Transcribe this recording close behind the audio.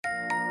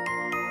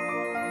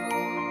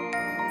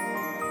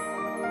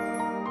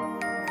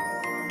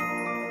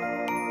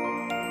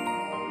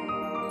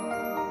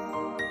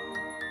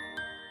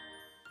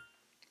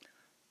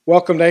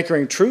Welcome to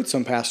Anchoring Truths.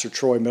 I'm Pastor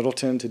Troy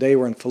Middleton. Today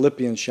we're in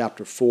Philippians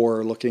chapter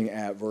 4, looking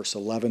at verse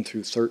 11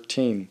 through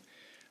 13.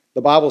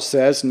 The Bible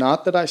says,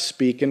 "Not that I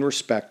speak in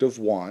respect of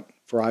want,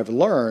 for I've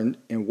learned,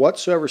 in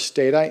whatsoever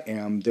state I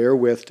am,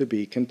 therewith to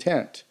be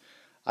content.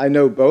 I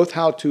know both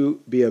how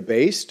to be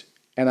abased,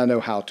 and I know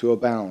how to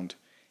abound.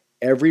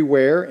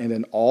 Everywhere and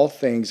in all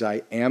things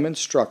I am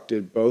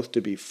instructed both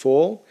to be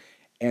full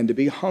and to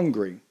be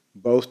hungry,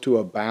 both to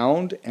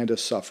abound and to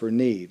suffer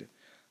need.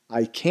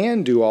 I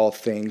can do all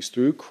things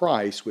through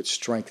Christ which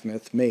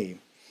strengtheneth me."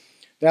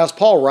 Now, as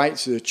Paul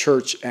writes to the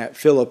church at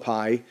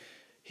Philippi,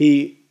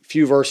 a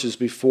few verses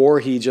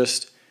before, he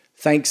just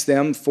thanks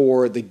them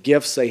for the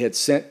gifts they had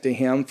sent to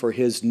him for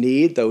his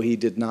need, though he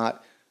did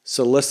not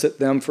solicit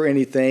them for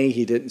anything.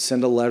 He didn't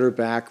send a letter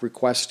back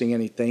requesting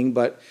anything,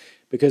 but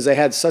because they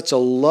had such a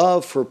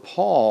love for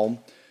Paul,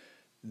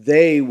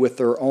 they, with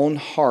their own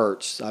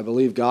hearts, I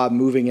believe God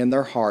moving in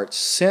their hearts,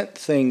 sent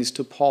things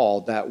to Paul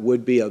that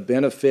would be a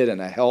benefit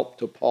and a help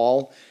to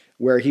Paul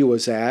where he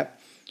was at.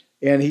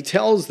 And he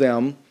tells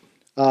them,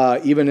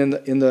 even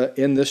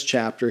in this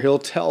chapter, he'll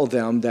tell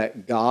them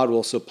that God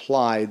will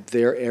supply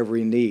their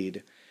every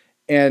need.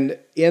 And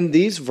in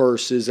these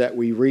verses that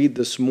we read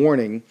this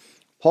morning,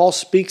 Paul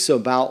speaks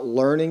about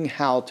learning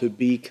how to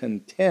be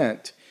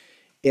content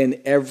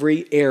in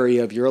every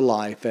area of your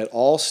life at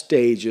all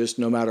stages,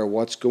 no matter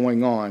what's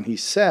going on. He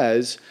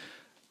says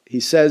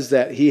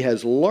that he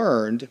has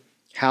learned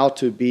how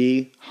to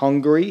be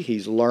hungry,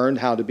 he's learned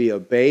how to be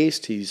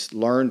abased, he's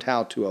learned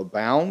how to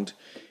abound.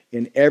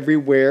 In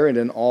everywhere and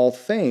in all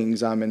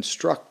things I'm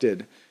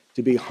instructed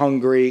to be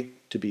hungry,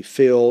 to be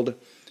filled.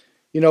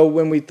 You know,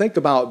 when we think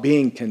about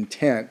being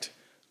content,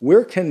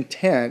 we're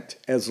content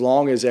as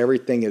long as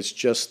everything is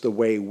just the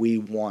way we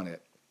want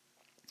it.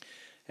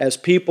 As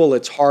people,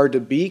 it's hard to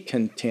be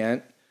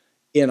content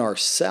in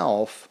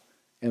ourself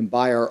and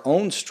by our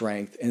own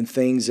strength in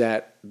things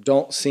that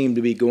don't seem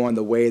to be going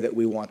the way that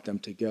we want them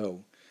to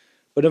go.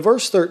 But in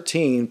verse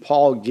 13,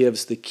 Paul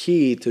gives the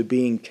key to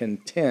being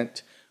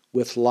content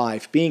with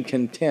life, being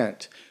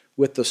content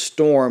with the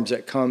storms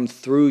that come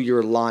through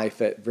your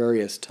life at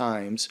various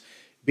times,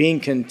 being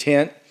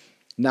content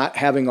not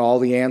having all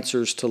the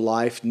answers to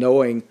life,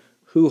 knowing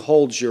who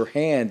holds your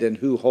hand and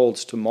who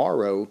holds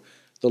tomorrow,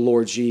 the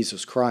Lord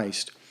Jesus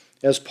Christ.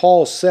 As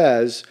Paul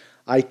says,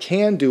 I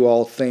can do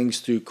all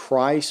things through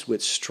Christ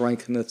which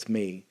strengtheneth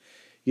me.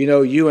 You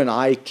know, you and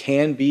I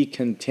can be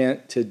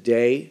content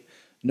today,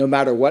 no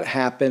matter what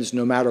happens,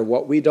 no matter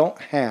what we don't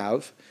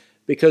have,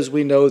 because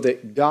we know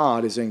that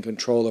God is in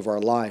control of our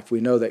life.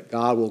 We know that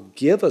God will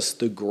give us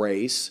the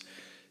grace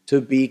to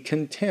be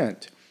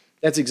content.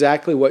 That's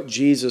exactly what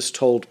Jesus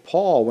told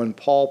Paul when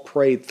Paul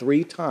prayed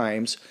 3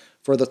 times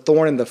for the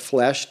thorn in the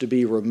flesh to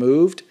be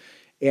removed,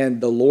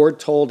 and the Lord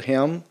told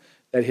him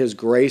that his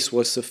grace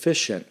was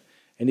sufficient.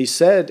 And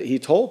he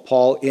told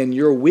Paul, in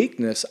your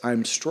weakness,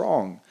 I'm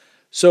strong.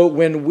 So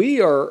when we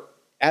are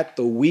at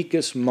the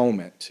weakest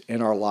moment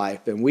in our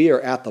life and we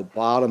are at the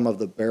bottom of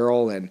the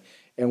barrel and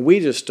we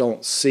just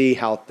don't see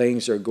how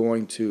things are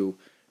going to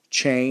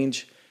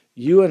change,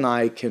 you and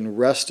I can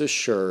rest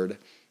assured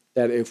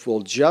that if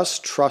we'll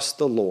just trust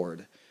the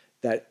Lord,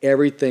 that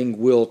everything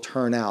will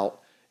turn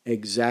out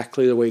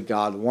exactly the way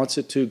God wants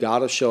it to.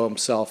 God will show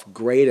himself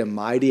great and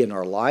mighty in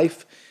our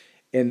life.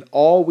 And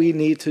all we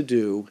need to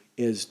do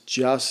is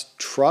just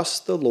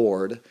trust the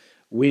Lord.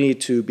 We need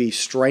to be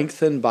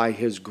strengthened by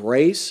his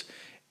grace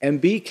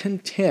and be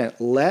content.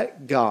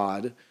 Let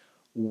God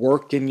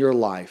work in your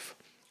life.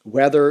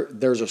 Whether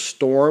there's a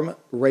storm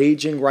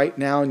raging right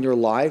now in your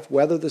life,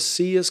 whether the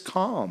sea is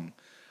calm,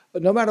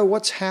 but no matter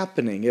what's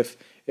happening, if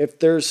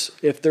there's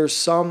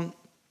some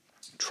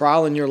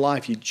trial in your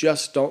life you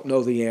just don't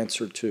know the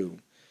answer to,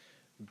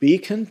 be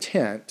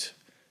content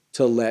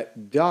to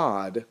let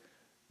God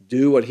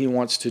do what he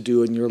wants to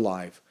do in your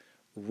life.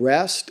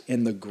 Rest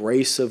in the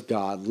grace of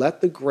God.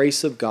 Let the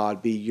grace of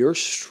God be your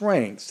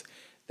strength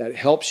that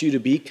helps you to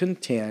be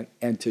content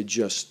and to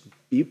just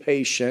be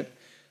patient,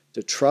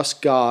 to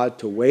trust God,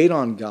 to wait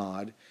on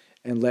God,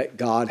 and let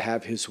God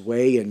have his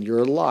way in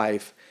your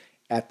life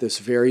at this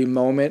very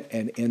moment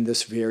and in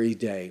this very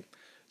day.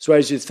 So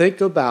as you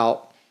think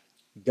about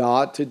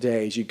God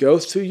today, as you go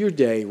through your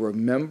day,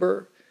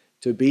 remember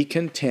to be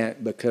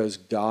content because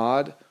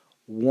God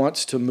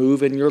wants to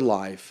move in your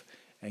life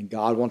and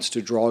God wants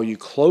to draw you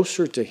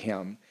closer to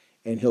him,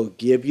 and he'll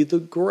give you the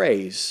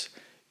grace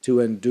to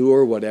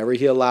endure whatever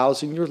he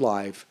allows in your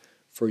life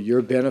for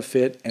your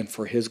benefit and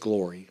for his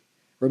glory.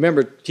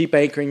 Remember, keep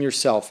anchoring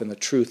yourself in the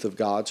truth of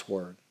God's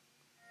word.